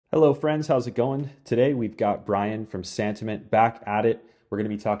Hello, friends. How's it going? Today we've got Brian from Santiment back at it. We're going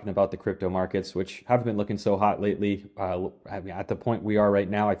to be talking about the crypto markets, which haven't been looking so hot lately. I mean, at the point we are right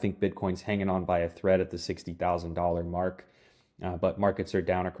now, I think Bitcoin's hanging on by a thread at the $60,000 mark, but markets are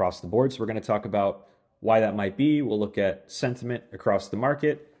down across the board. So we're going to talk about why that might be. We'll look at sentiment across the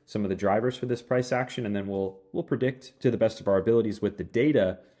market, some of the drivers for this price action, and then we'll predict to the best of our abilities with the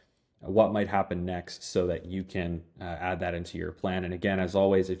data what might happen next so that you can add that into your plan. And again, as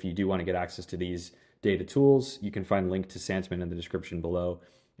always, if you do want to get access to these data tools, you can find a link to Santiment in the description below.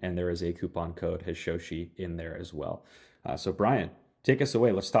 And there is a coupon code Hishoshi in there as well. So Brian, take us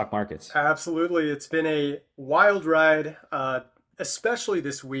away. Let's talk markets. Absolutely. It's been a wild ride, especially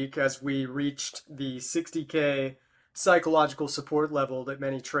this week as we reached the 60K psychological support level that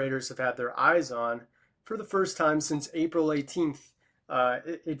many traders have had their eyes on for the first time since April 18th.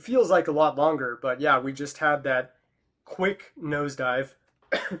 It feels like a lot longer, but yeah, we just had that quick nosedive,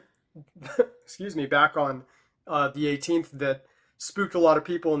 excuse me, back on the 18th that spooked a lot of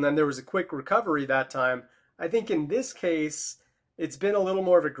people, and then there was a quick recovery that time. I think in this case, it's been a little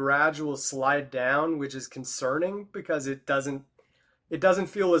more of a gradual slide down, which is concerning because it doesn't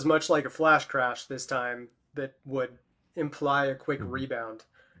feel as much like a flash crash this time that would imply a quick Mhm. rebound.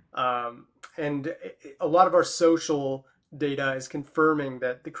 And a lot of our social data is confirming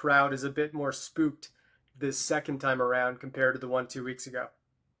that the crowd is a bit more spooked this second time around compared to the one 2 weeks ago.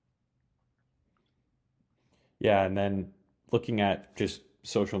 Yeah, and then looking at just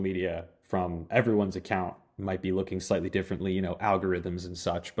social media from everyone's account might be looking slightly differently, algorithms and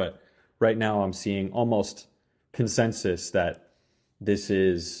such. But right now I'm seeing almost consensus that this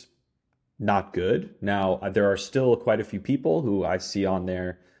is not good. Now, there are still quite a few people who I see on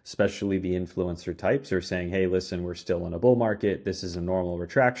there, especially the influencer types, are saying, hey, listen, we're still in a bull market. This is a normal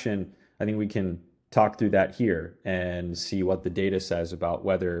retraction. I think we can talk through that here and see what the data says about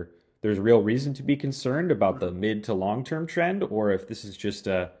whether there's real reason to be concerned about the mid to long term trend, or if this is just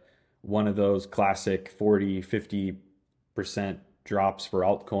one of those classic 40, 50% drops for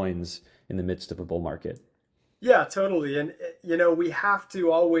altcoins in the midst of a bull market. Yeah, totally. And, we have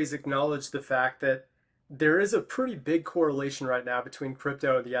to always acknowledge the fact that there is a pretty big correlation right now between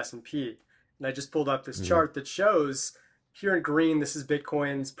crypto and the S&P. And I just pulled up this Mhm. chart that shows here in green, this is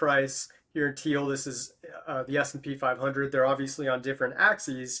Bitcoin's price. Here in teal, this is the S&P 500. They're obviously on different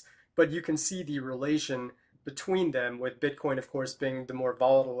axes, but you can see the relation between them, with Bitcoin, of course, being the more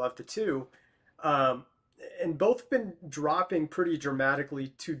volatile of the two. Um, and both have been dropping pretty dramatically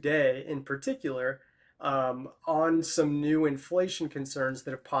today in particular, on some new inflation concerns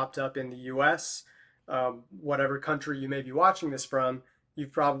that have popped up in the US. Whatever country you may be watching this from,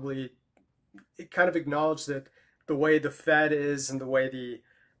 you've probably kind of acknowledged that the way the Fed is and the way the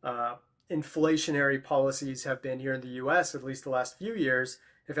inflationary policies have been here in the US, at least the last few years,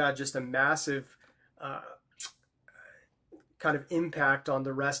 have had just a massive uh, kind of impact on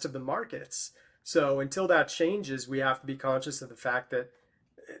the rest of the markets. So until that changes, we have to be conscious of the fact that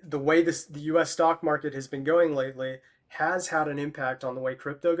the way the U.S. stock market has been going lately has had an impact on the way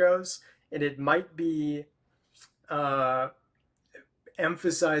crypto goes, and it might be uh,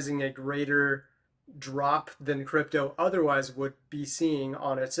 emphasizing a greater drop than crypto otherwise would be seeing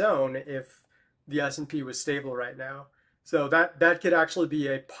on its own if the S&P was stable right now. So that could actually be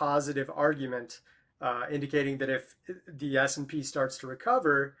a positive argument, indicating that if the S&P starts to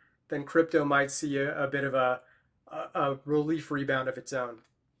recover, then crypto might see a bit of a relief rebound of its own.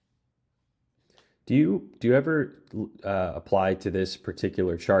 Do you ever apply to this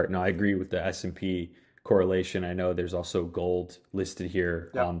particular chart? Now, I agree with the S&P correlation. I know there's also gold listed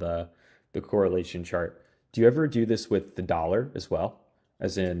here Yeah. on the correlation chart. Do you ever do this with the dollar as well,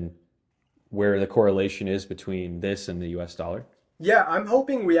 as in where the correlation is between this and the US dollar? Yeah, I'm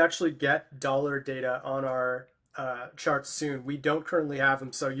hoping we actually get dollar data on our charts soon. We don't currently have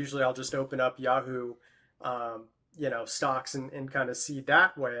them, so usually I'll just open up Yahoo, stocks and kind of see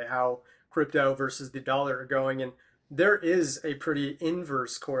that way how crypto versus the dollar are going. And there is a pretty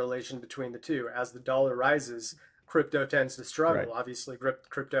inverse correlation between the two. As the dollar rises, crypto tends to Right. struggle. Obviously,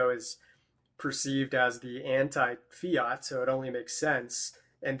 crypto is perceived as the anti-fiat, so it only makes sense.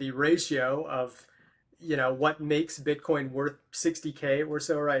 And the ratio of, what makes Bitcoin worth 60K or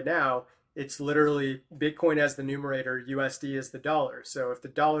so right now, it's literally Bitcoin as the numerator, USD as the dollar. So if the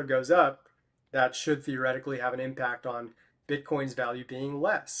dollar goes up, that should theoretically have an impact on Bitcoin's value being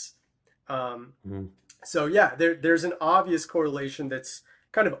less. Um, Mhm. so yeah, there's an obvious correlation that's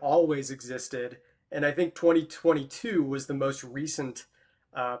kind of always existed, and I think 2022 was the most recent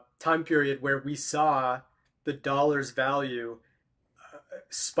time period where we saw the dollar's value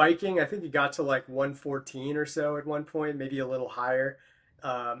spiking. I think it got to like 114 or so at one point, maybe a little higher.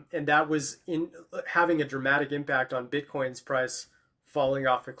 And that was in having a dramatic impact on Bitcoin's price falling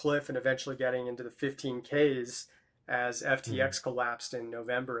off a cliff and eventually getting into the 15Ks as Mm. FTX collapsed in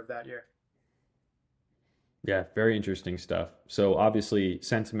November of that year. Yeah, very interesting stuff. So obviously,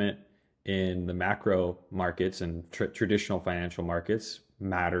 sentiment in the macro markets and traditional financial markets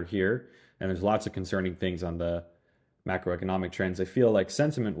matter here, and there's lots of concerning things on the macroeconomic trends. I feel like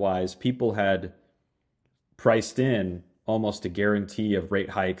sentiment-wise, people had priced in almost a guarantee of rate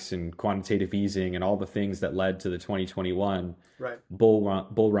hikes and quantitative easing and all the things that led to the 2021 Right. bull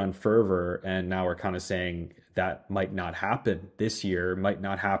run fervor, and now we're kind of saying that might not happen this year, might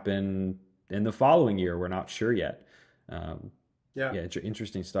not happen in the following year. We're not sure yet. Um, Yeah. yeah, it's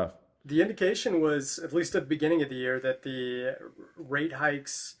interesting stuff. The indication was, at least at the beginning of the year, that the rate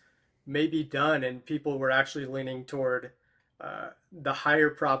hikes may be done, and people were actually leaning toward the higher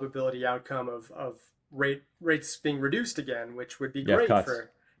probability outcome of rates being reduced again, which would be Yeah, great cuts.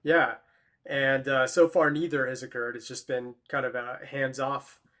 for, yeah. And so far, neither has occurred. It's just been kind of a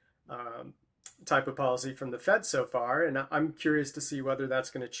hands-off um, type of policy from the Fed so far, and I'm curious to see whether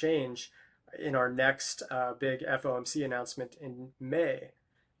that's going to change in our next big FOMC announcement in May.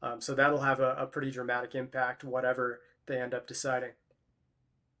 So that'll have a pretty dramatic impact, whatever they end up deciding.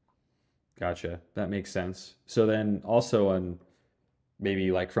 Gotcha. That makes sense. So then also on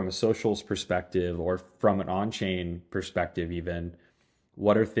maybe like from a socials perspective or from an on-chain perspective even,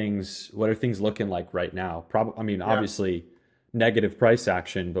 what are things looking like right now? Probably, I mean, Yeah, obviously negative price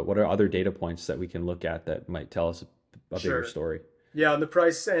action, but what are other data points that we can look at that might tell us a bigger sure. story? Yeah, on the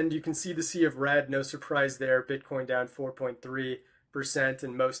price end, you can see the sea of red. No surprise there. Bitcoin down 4.3%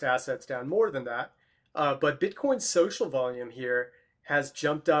 and most assets down more than that. But Bitcoin's social volume here has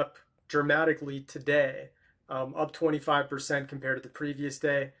jumped up dramatically today, up 25% compared to the previous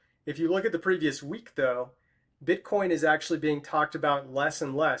day. If you look at the previous week, though, Bitcoin is actually being talked about less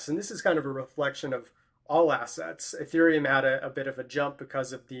and less. And this is kind of a reflection of all assets. Ethereum had a bit of a jump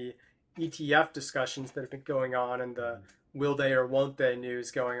because of the ETF discussions that have been going on and the will they or won't they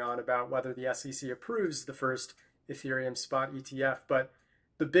news going on about whether the SEC approves the first Ethereum spot ETF. But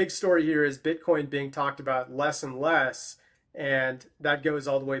the big story here is Bitcoin being talked about less and less. And that goes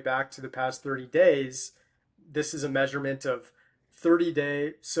all the way back to the past 30 days. This is a measurement of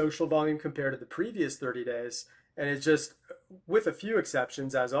 30-day social volume compared to the previous 30 days. And it's just, with a few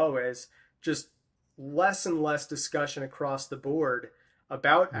exceptions, as always, just less and less discussion across the board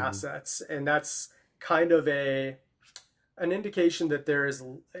about Mhm. assets. And that's kind of an indication that there is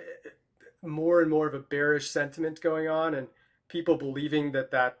more and more of a bearish sentiment going on, and people believing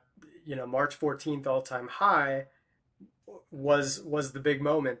that March 14th all-time high was the big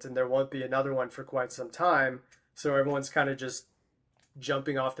moment, and there won't be another one for quite some time. So everyone's kind of just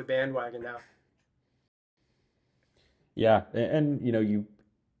jumping off the bandwagon now. Yeah, and you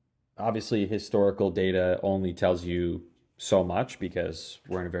obviously historical data only tells you so much because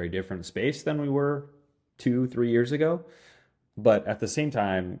we're in a very different space than we were 2, 3 years ago. But at the same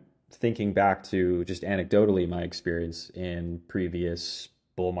time, thinking back to just anecdotally my experience in previous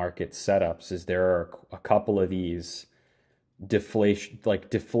bull market setups, is there are a couple of these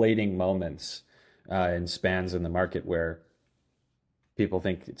deflating moments and spans in the market where people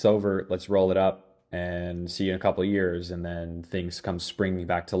think it's over, let's roll it up and see you in a couple of years, and then things come springing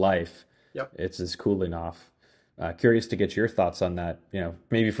back to life. Yep. It's this cooling off. Curious to get your thoughts on that.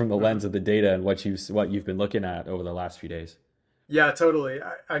 Maybe from the Mm-hmm. lens of the data and what you've been looking at over the last few days. Yeah, totally.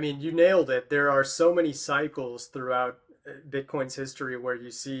 I mean, you nailed it. There are so many cycles throughout Bitcoin's history where you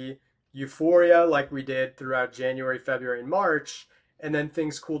see euphoria like we did throughout January, February, and March, and then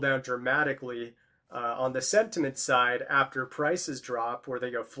things cool down dramatically on the sentiment side after prices drop, where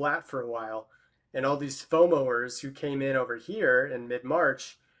they go flat for a while. And all these FOMOers who came in over here in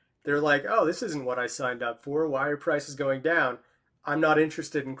mid-March, they're like, oh, this isn't what I signed up for. Why are prices going down? I'm not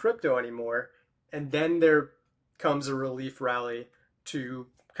interested in crypto anymore. And then there comes a relief rally to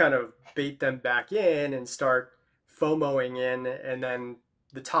kind of bait them back in and start FOMOing in, and then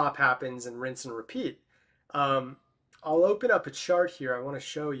the top happens and rinse and repeat. Um, I'll open up a chart here. I want to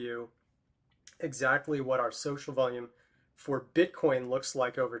show you exactly what our social volume for Bitcoin looks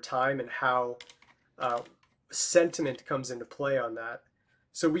like over time and how uh, sentiment comes into play on that.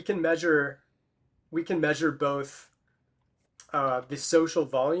 So we can measure both the social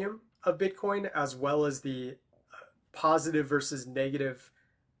volume of Bitcoin as well as the positive versus negative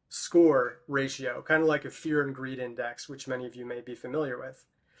score ratio, kind of like a fear and greed index, which many of you may be familiar with.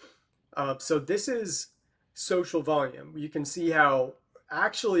 So this is social volume. You can see how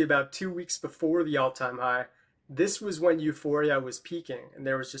actually about 2 weeks before the all-time high, this was when euphoria was peaking, and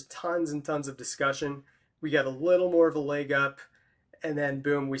there was just tons and tons of discussion. We got a little more of a leg up, and then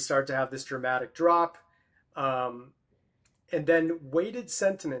boom, we start to have this dramatic drop. Um, and then weighted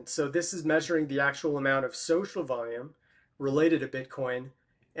sentiment. So this is measuring the actual amount of social volume related to Bitcoin,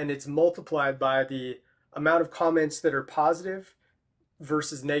 and it's multiplied by the amount of comments that are positive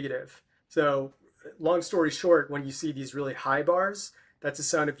versus negative. So long story short, when you see these really high bars, that's a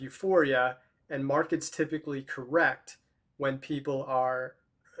sign of euphoria, and markets typically correct when people are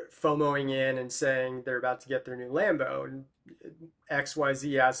FOMOing in and saying they're about to get their new Lambo and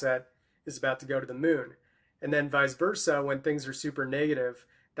XYZ asset is about to go to the moon. And then vice versa, when things are super negative,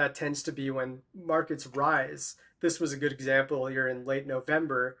 that tends to be when markets rise. This was a good example here in late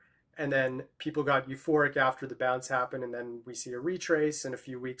November. And then people got euphoric after the bounce happened. And then we see a retrace and a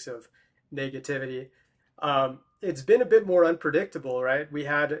few weeks of negativity. It's been a bit more unpredictable, right? We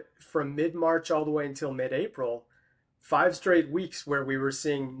had from mid-March all the way until mid-April, 5 straight weeks where we were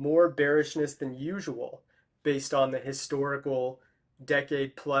seeing more bearishness than usual based on the historical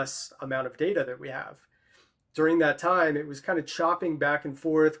decade plus amount of data that we have. During that time, it was kind of chopping back and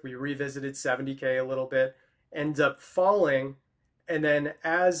forth. We revisited 70K a little bit, ends up falling. And then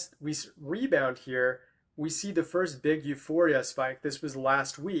as we rebound here, we see the first big euphoria spike. This was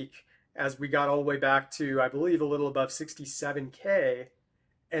last week as we got all the way back to, I believe, a little above 67K.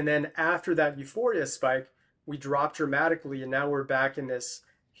 And then after that euphoria spike, we dropped dramatically. And now we're back in this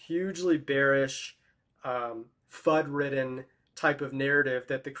hugely bearish, FUD-ridden type of narrative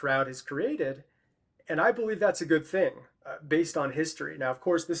that the crowd has created. And I believe that's a good thing based on history. Now, of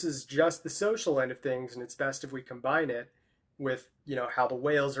course, this is just the social end of things, and it's best if we combine it with, how the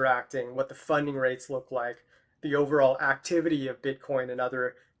whales are acting, what the funding rates look like, the overall activity of Bitcoin and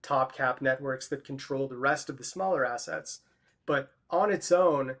other top cap networks that control the rest of the smaller assets. But on its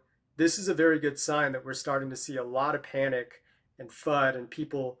own, this is a very good sign that we're starting to see a lot of panic and FUD and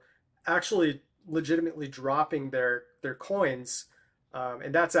people actually legitimately dropping their coins.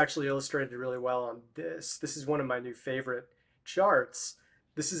 And that's actually illustrated really well on this. This is one of my new favorite charts.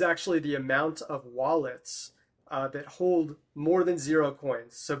 This is actually the amount of wallets that hold more than 0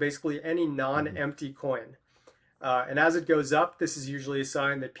 coins. So basically any non-empty coin. And as it goes up, this is usually a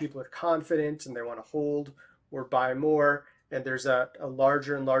sign that people are confident and they want to hold or buy more. And there's a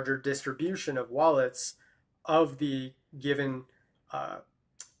larger and larger distribution of wallets of the given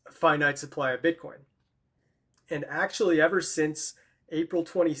finite supply of Bitcoin. And actually, ever since April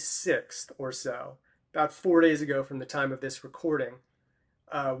 26th or so, about 4 days ago from the time of this recording,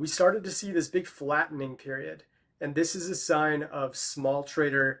 we started to see this big flattening period. And this is a sign of small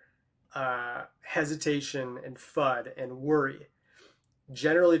trader hesitation and FUD and worry.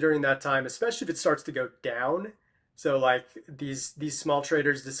 Generally during that time, especially if it starts to go down, so like these small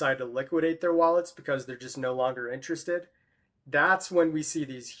traders decide to liquidate their wallets because they're just no longer interested, that's when we see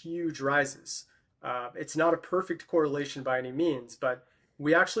these huge rises. It's not a perfect correlation by any means, but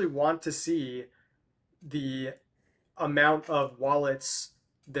we actually want to see the amount of wallets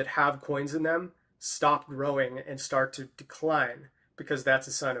that have coins in them stop growing and start to decline, because that's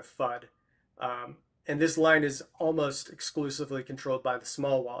a sign of FUD. And this line is almost exclusively controlled by the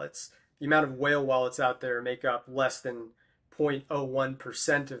small wallets. The amount of whale wallets out there make up less than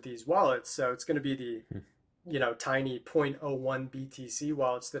 0.01% of these wallets. So it's going to be the tiny 0.01 BTC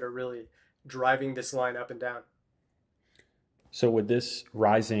wallets that are really driving this line up and down. So with this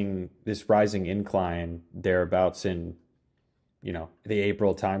rising incline thereabouts in the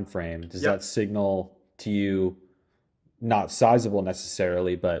April timeframe, does Yep. that signal to you not sizable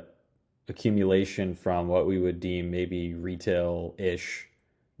necessarily, but accumulation from what we would deem maybe retail-ish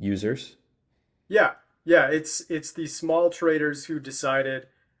users? Yeah, it's the small traders who decided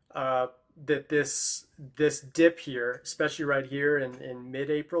that this dip here, especially right here in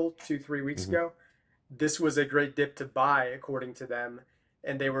mid-April, 2-3 weeks Hmm. ago, this was a great dip to buy according to them,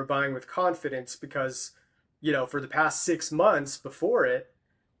 and they were buying with confidence because for the past 6 months before it,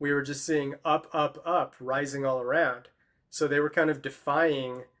 we were just seeing up, up, up, rising all around. So they were kind of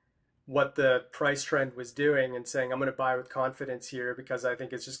defying what the price trend was doing and saying, I'm going to buy with confidence here because I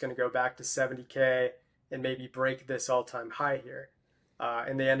think it's just going to go back to 70K and maybe break this all-time high here.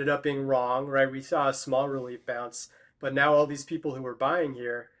 And they ended up being wrong, right? We saw a small relief bounce, but now all these people who were buying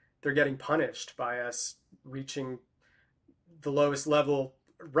here, they're getting punished by us reaching the lowest level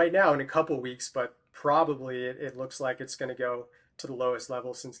right now in a couple weeks, but probably it looks like it's going to go to the lowest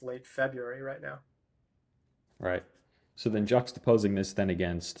level since late February right now. Right. So then juxtaposing this then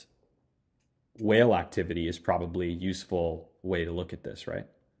against whale activity is probably a useful way to look at this, right?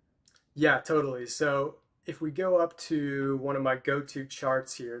 Yeah, totally. So if we go up to one of my go-to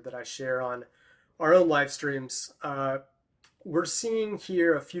charts here that I share on our own live streams, we're seeing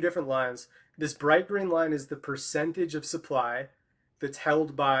here a few different lines. This bright green line is the percentage of supply that's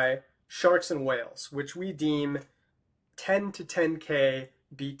held by sharks and whales, which we deem 10 to 10K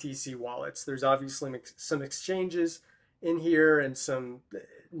BTC wallets. There's obviously some exchanges in here and some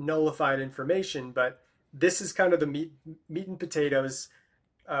nullified information, but this is kind of the meat and potatoes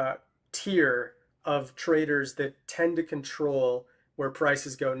uh, tier of traders that tend to control where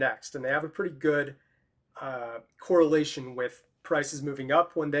prices go next. And they have a pretty good correlation with prices moving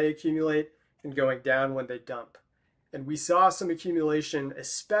up when they accumulate and going down when they dump. And we saw some accumulation,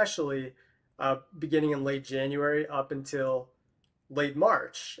 especially beginning in late January up until late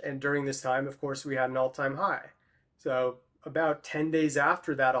March. And during this time, of course, we had an all-time high. So about 10 days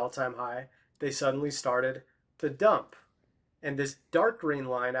after that all-time high, they suddenly started to dump. And this dark green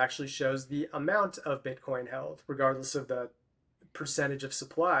line actually shows the amount of Bitcoin held, regardless of the percentage of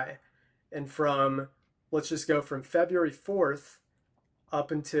supply. And let's just go from February 4th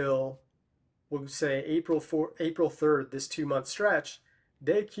up until, we'll say April 3rd, this 2-month stretch,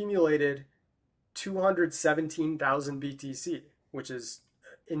 they accumulated 217,000 BTC, which is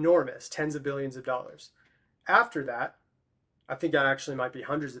enormous, tens of billions of dollars. After that, I think that actually might be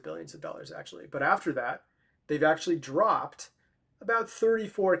hundreds of billions of dollars actually, but after that, they've actually dropped about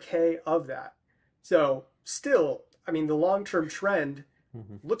 34K of that. So still, I mean, the long-term trend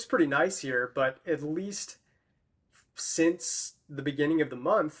looks pretty nice here, but at least since the beginning of the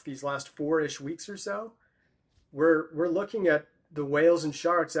month, these last 4-ish weeks or so, we're looking at the whales and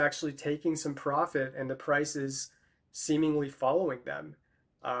sharks actually taking some profit and the prices seemingly following them.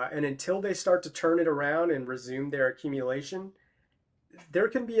 And until they start to turn it around and resume their accumulation, there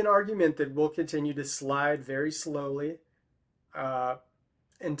can be an argument that we'll continue to slide very slowly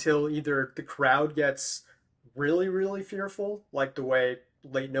until either the crowd gets really, really fearful, like the way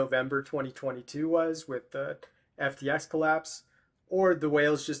late November 2022 was with the FTX collapse, or the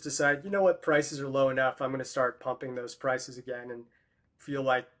whales just decide, you know what, prices are low enough, I'm going to start pumping those prices again and feel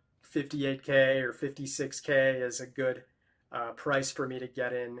like 58K or 56K is a good price for me to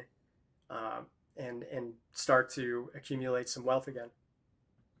get in and start to accumulate some wealth again.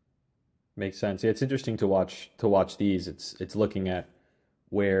 Makes sense. Yeah, it's interesting to watch these. It's looking at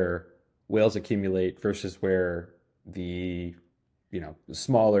where whales accumulate versus where the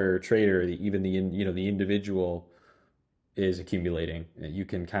smaller trader, the individual is accumulating. You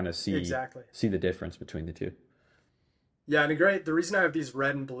can kind of Exactly. see the difference between the two. Yeah, and the reason I have these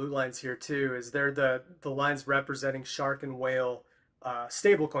red and blue lines here too is they're the lines representing shark and whale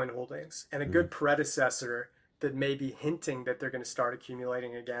stablecoin holdings, and a Hmm. good predecessor that may be hinting that they're going to start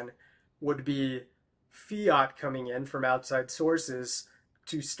accumulating again would be fiat coming in from outside sources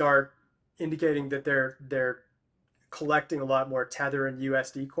to start indicating that they're collecting a lot more Tether and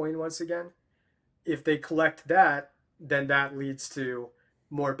USD coin once again. If they collect that, then that leads to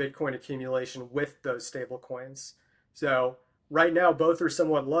more Bitcoin accumulation with those stable coins. So right now, both are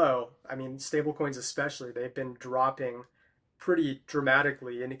somewhat low. I mean, stable coins especially, they've been dropping pretty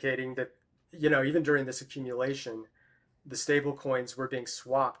dramatically, indicating that, even during this accumulation, the stable coins were being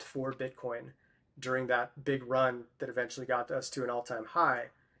swapped for Bitcoin during that big run that eventually got us to an all-time high.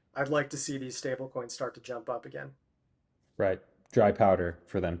 I'd like to see these stable coins start to jump up again. Right. Dry powder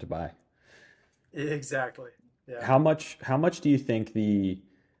for them to buy. Exactly. Yeah. How much do you think the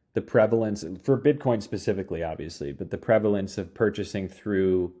prevalence for Bitcoin specifically, obviously, but the prevalence of purchasing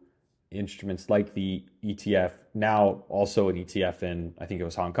through instruments like the ETF, now also an ETF in, I think it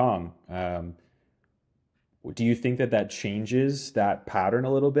was Hong Kong. Do you think that changes that pattern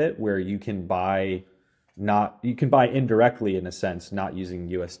a little bit, where you can buy indirectly in a sense, not using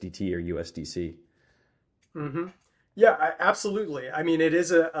USDT or USDC? hmm Yeah, absolutely. I mean, it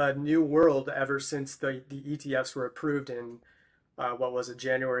is a new world ever since the ETFs were approved in what was it,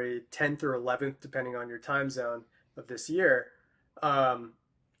 January 10th or 11th, depending on your time zone of this year. Um,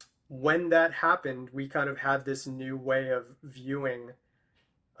 when that happened, we kind of had this new way of viewing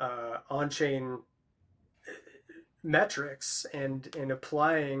on-chain metrics and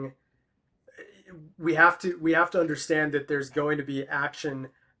applying. We have to understand that there's going to be action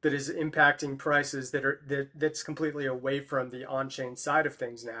that is impacting prices that's completely away from the on-chain side of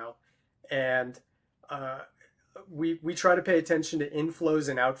things now, and uh, we try to pay attention to inflows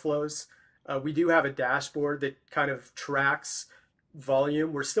and outflows. We do have a dashboard that kind of tracks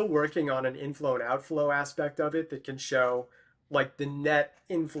volume. We're still working on an inflow and outflow aspect of it that can show like the net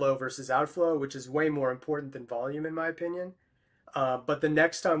inflow versus outflow, which is way more important than volume in my opinion. But the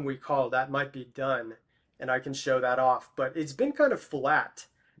next time we call, that might be done, and I can show that off. But it's been kind of flat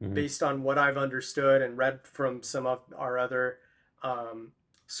Hmm. based on what I've understood and read from some of our other um,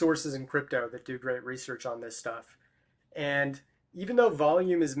 sources in crypto that do great research on this stuff. And even though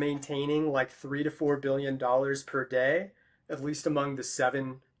volume is maintaining like $3 to $4 billion per day, at least among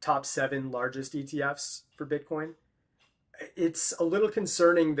the top seven largest ETFs for Bitcoin. It's a little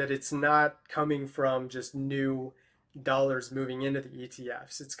concerning that it's not coming from just new dollars moving into the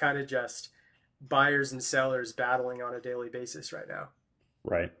ETFs. It's kind of just buyers and sellers battling on a daily basis right now.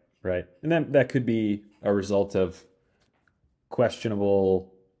 Right, right. And then that could be a result of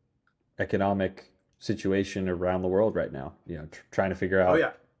questionable economic situation around the world right now, trying to figure Oh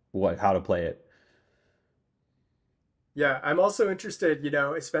out yeah. how to play it. Yeah, I'm also interested,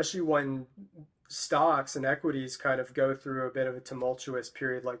 especially when stocks and equities kind of go through a bit of a tumultuous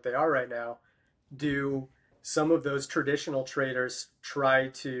period like they are right now. Do some of those traditional traders try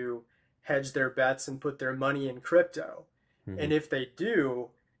to hedge their bets and put their money in crypto? Hmm. And if they do,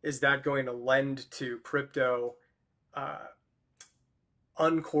 is that going to lend to crypto uh,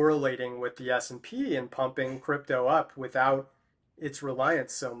 uncorrelating with the S&P and pumping crypto up without its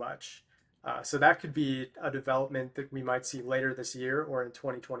reliance so much? So that could be a development that we might see later this year or in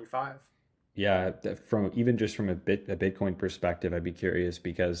 2025. Yeah, from even just from a Bitcoin perspective, I'd be curious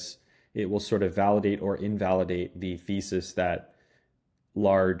because it will sort of validate or invalidate the thesis that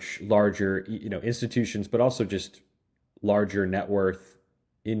larger, institutions, but also just larger net worth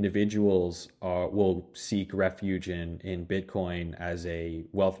individuals will seek refuge in Bitcoin as a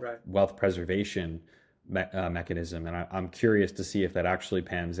Right. wealth preservation mechanism. And I'm curious to see if that actually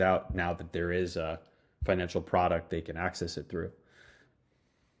pans out now that there is a financial product they can access it through.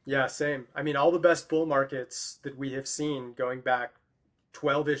 Yeah, same. I mean, all the best bull markets that we have seen going back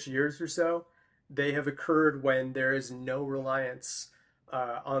 12-ish years or so, they have occurred when there is no reliance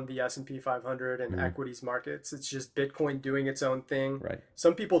on the S&P 500 and Mhm. equities markets. It's just Bitcoin doing its own thing. Right.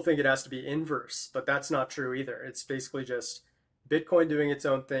 Some people think it has to be inverse, but that's not true either. It's basically just Bitcoin doing its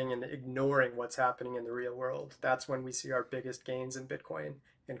own thing and ignoring what's happening in the real world. That's when we see our biggest gains in Bitcoin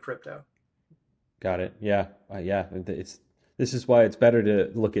and crypto. Got it. Yeah. Yeah. This is why it's better to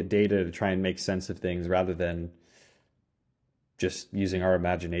look at data to try and make sense of things rather than just using our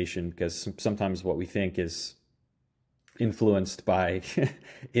imagination because sometimes what we think is influenced by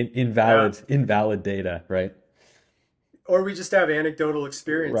Yeah. invalid data, right? Or we just have anecdotal Right.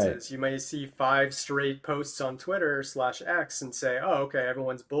 experiences. You may see five straight posts on Twitter slash X and say, oh, okay,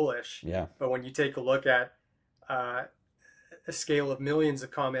 everyone's bullish. Yeah. But when you take a look at uh, a scale of millions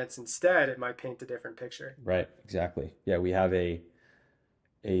of comments instead, it might paint a different picture. Right. Exactly. Yeah, we have a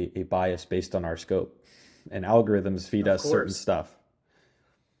bias based on our scope, and algorithms feed Of us certain course. stuff.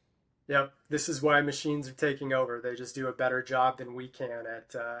 Yep. This is why machines are taking over. They just do a better job than we can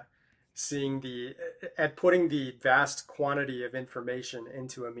at seeing at putting the vast quantity of information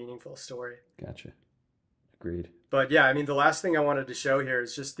into a meaningful story. Gotcha. Agreed. But yeah, I mean, the last thing I wanted to show here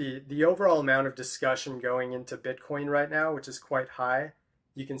is just the overall amount of discussion going into Bitcoin right now, which is quite high.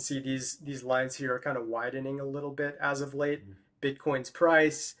 You can see these lines here are kind of widening a little bit as of late. Mhm. Bitcoin's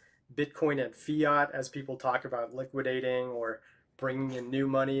price, Bitcoin and fiat, as people talk about liquidating or bringing in new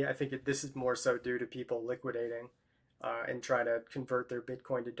money. I think this is more so due to people liquidating and trying to convert their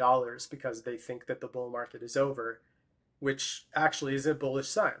Bitcoin to dollars because they think that the bull market is over, which actually is a bullish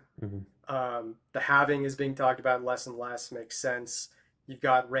sign. Mhm. The halving is being talked about less and less, makes sense. You've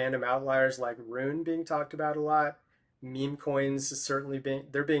got random outliers like Rune being talked about a lot. Meme coins is certainly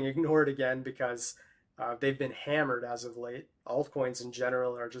they're being ignored again because they've been hammered as of late. Altcoins in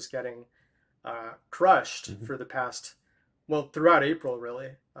general are just getting crushed Mhm. for the past, well, throughout April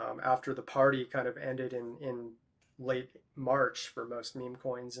really, after the party kind of ended in late March for most meme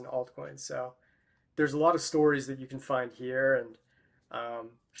coins and altcoins. So there's a lot of stories that you can find here, and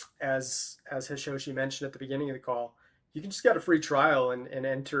as Hishoshi mentioned at the beginning of the call, you can just get a free trial and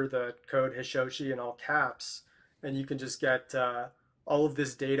enter the code Hishoshi in all caps, and you can just get all of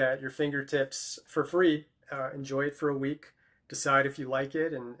this data at your fingertips for free. Enjoy it for a week, decide if you like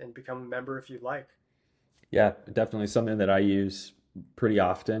it, and become a member if you'd like. Yeah, definitely something that I use pretty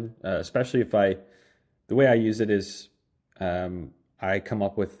often, especially if the way I use it is I come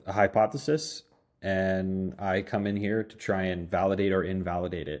up with a hypothesis and I come in here to try and validate or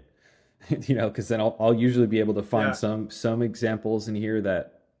invalidate it. Because then I'll usually be able to find Yeah, some examples in here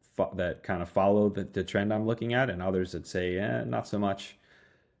that kind of follow the trend I'm looking at, and others that say, not so much.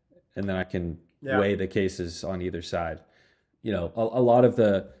 And then I can yeah, weigh the cases on either side. A lot of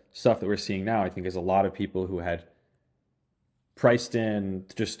the stuff that we're seeing now, I think, is a lot of people who had priced in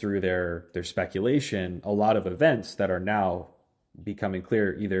just through their speculation a lot of events that are now becoming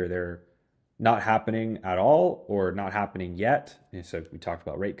clear. Either they're not happening at all or not happening yet. And so we talked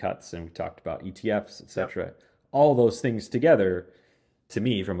about rate cuts and we talked about ETFs, yep, etc. All those things together, to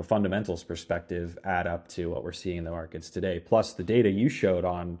me, from a fundamentals perspective, add up to what we're seeing in the markets today. Plus the data you showed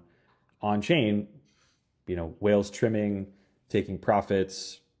on chain, whales trimming taking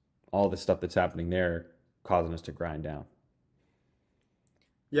profits, all the stuff that's happening there causing us to grind down.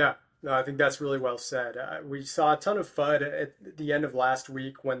 Yeah, no, I think that's really well said. We saw a ton of FUD at the end of last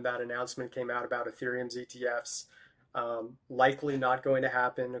week when that announcement came out about Ethereum's ETFs. Likely not going to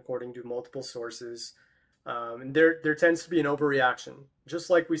happen according to multiple sources. And there tends to be an overreaction, just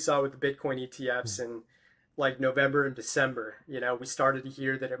like we saw with the Bitcoin ETFs in like November and December. We started to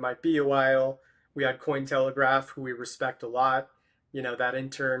hear that it might be a while. We had Cointelegraph, who we respect a lot. That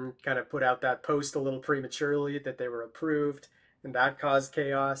intern kind of put out that post a little prematurely that they were approved, and that caused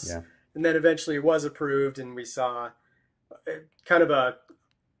chaos. Yeah. And then eventually it was approved, and we saw kind of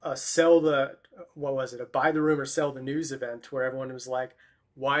a sell the what was it, a buy the rumor sell the news event where everyone was like,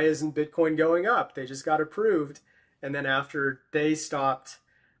 why isn't Bitcoin going up? They just got approved. And then after they stopped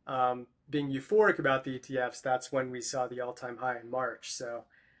being euphoric about the ETFs, that's when we saw the all-time high in March. So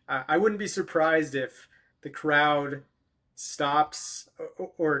I wouldn't be surprised if the crowd stops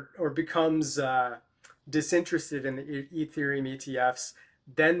or becomes disinterested in the Ethereum ETFs.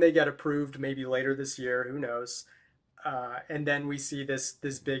 Then they get approved maybe later this year, who knows? And then we see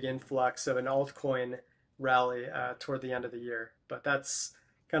this big influx of an altcoin rally toward the end of the year. But that's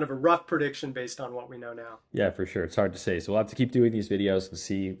kind of a rough prediction based on what we know now. Yeah, for sure. It's hard to say. So we'll have to keep doing these videos and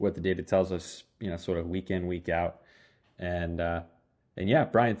see what the data tells us, sort of week in, week out. And yeah,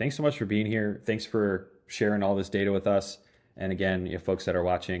 Brian, thanks so much for being here. Thanks for sharing all this data with us. And again, if folks that are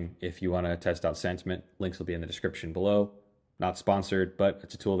watching, if you want to test out Sentiment, links will be in the description below. Not sponsored, but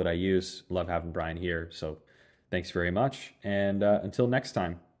it's a tool that I use. Love having Brian here. So thanks very much. And until next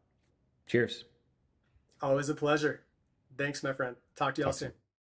time, cheers. Always a pleasure. Thanks, my friend. Talk to y'all Talk soon. soon.